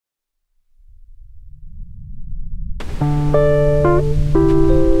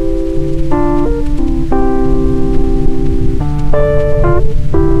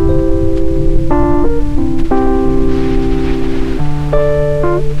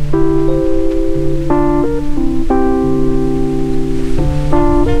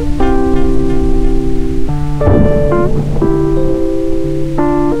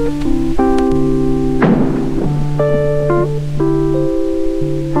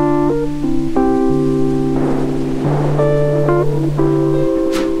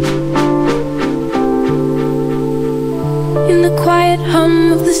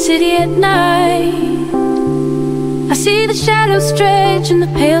city at night. I see the shadows stretch in the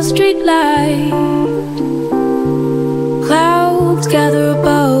pale street light. Clouds gather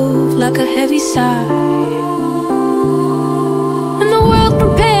above like a heavy sigh, and the world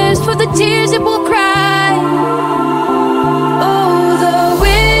prepares for the tears it will cry. Oh, the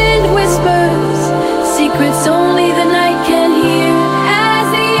wind whispers secrets only the night can hear. As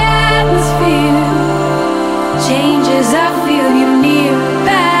the atmosphere changes, I feel you near.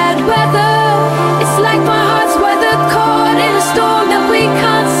 Bad weather, it's like my heart's weathered, caught in a storm that we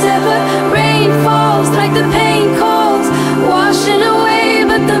can't sever. Rain falls like the pain calls, washing away,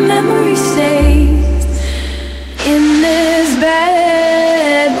 but the memory stays in this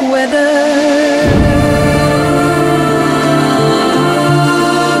bad weather.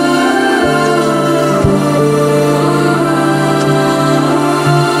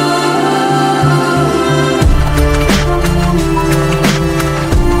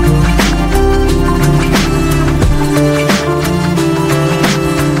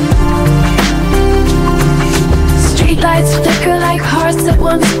 Lights flicker like hearts that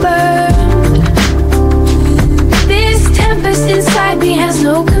once burned. This tempest inside me has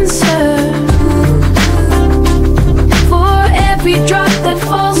no concern for every drop that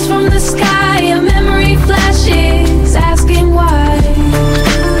falls from the sky. A memory flashes, asking why.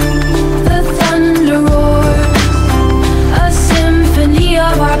 The thunder roars, a symphony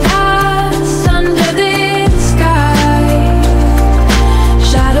of our past under this sky.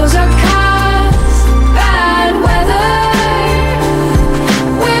 Shadows are cast, bad weather,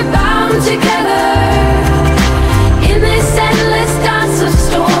 together in this endless dance of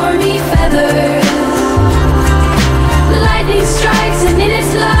stormy feathers. Lightning strikes and in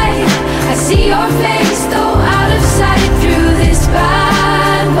its light I see your face, though out of sight through this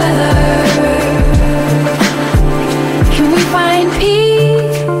bad weather. Can we find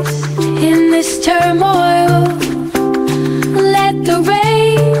peace in this turmoil? Let the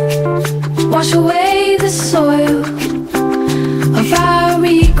rain wash away the soil of our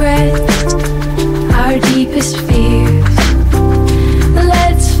regrets, our deepest fears.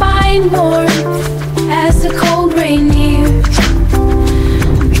 Let's find warmth as the cold rain nears.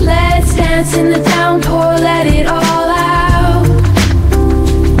 Let's dance in the downpour, let it